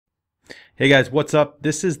Hey guys, what's up?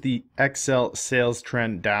 This is the Excel sales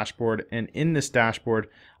trend dashboard, and in this dashboard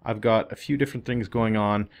I've got a few different things going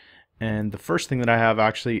on. And the first thing that I have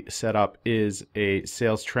actually set up is a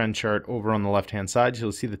sales trend chart over on the left hand side. So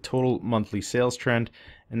you'll see the total monthly sales trend,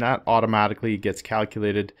 and that automatically gets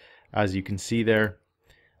calculated, as you can see there,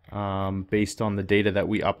 based on the data that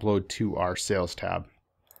we upload to our sales tab.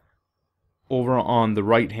 Over on the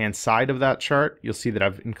right hand side of that chart, you'll see that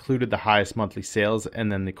I've included the highest monthly sales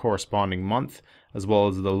and then the corresponding month, as well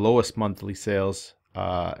as the lowest monthly sales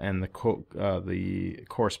and the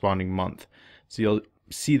corresponding month. So you'll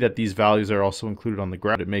see that these values are also included on the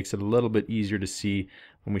graph. It makes it a little bit easier to see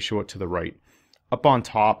when we show it to the right. Up on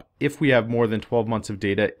top, if we have more than 12 months of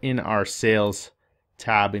data in our sales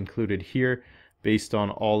tab included here, based on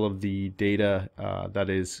all of the data that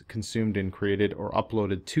is consumed and created or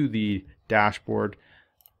uploaded to the dashboard,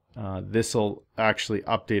 this will actually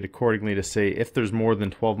update accordingly to say if there's more than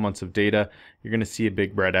 12 months of data, you're going to see a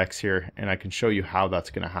big red X here, and I can show you how that's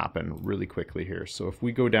going to happen really quickly here. So if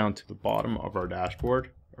we go down to the bottom of our dashboard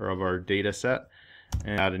or of our data set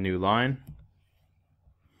and add a new line,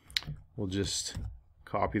 we'll just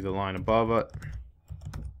copy the line above it,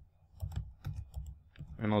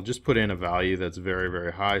 and I'll just put in a value that's very,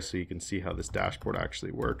 very high so you can see how this dashboard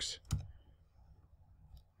actually works.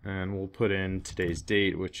 And we'll put in today's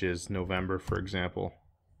date, which is November, for example.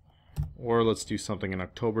 Or let's do something in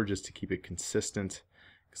October just to keep it consistent,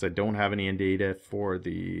 because I don't have any data for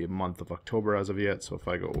the month of October as of yet. So if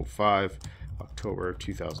I go 05, October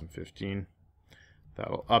 2015,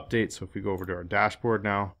 that'll update. So if we go over to our dashboard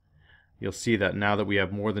now, you'll see that now that we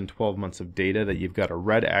have more than 12 months of data, that you've got a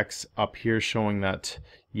red X up here showing that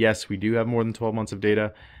yes, we do have more than 12 months of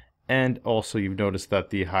data. And also you've noticed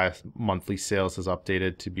that the highest monthly sales is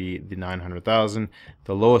updated to be the 900,000.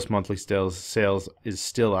 The lowest monthly sales is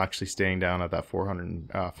still actually staying down at that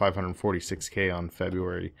 546K on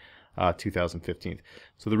February 2015.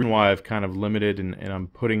 So the reason why I've kind of limited and I'm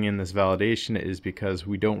putting in this validation is because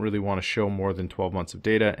we don't really want to show more than 12 months of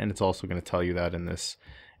data, and it's also going to tell you that in this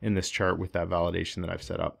chart with that validation that I've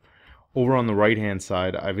set up. Over on the right hand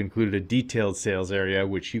side, I've included a detailed sales area,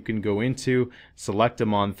 which you can go into, select a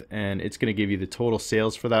month, and it's going to give you the total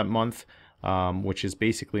sales for that month, which is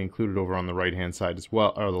basically included over on the right hand side as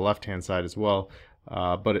well, or the left hand side as well.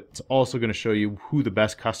 But it's also going to show you who the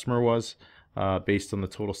best customer was based on the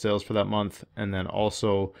total sales for that month, and then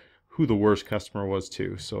also who the worst customer was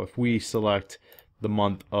too. So if we select the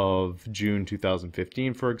month of June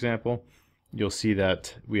 2015, for example, you'll see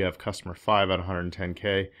that we have customer 5 at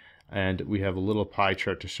 110K. And we have a little pie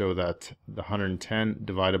chart to show that the 110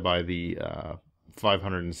 divided by the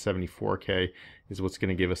 574K is what's going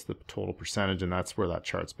to give us the total percentage, and that's where that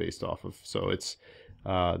chart's based off of. So it's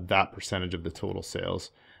that percentage of the total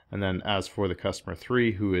sales. And then as for the customer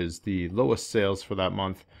 3, who is the lowest sales for that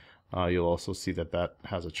month, you'll also see that that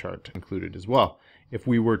has a chart included as well. If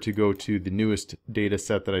we were to go to the newest data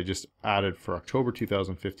set that I just added for October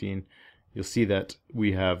 2015, you'll see that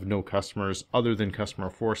we have no customers other than customer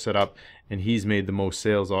 4 set up, and he's made the most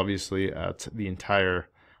sales obviously at the entire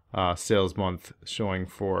sales month, showing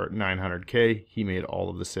for 900K. He made all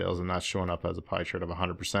of the sales, and that's showing up as a pie chart of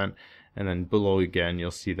 100%. And then below again,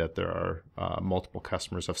 you'll see that there are multiple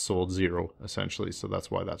customers have sold 0 essentially, so that's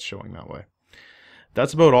why that's showing that way.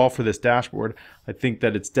 That's about all for this dashboard. I think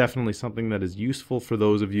that it's definitely something that is useful for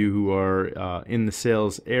those of you who are in the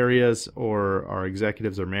sales areas or are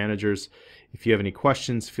executives or managers. If you have any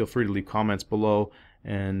questions, feel free to leave comments below,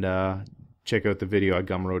 and check out the video at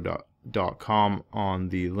gumroad.com on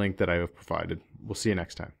the link that I have provided. We'll see you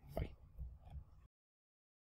next time.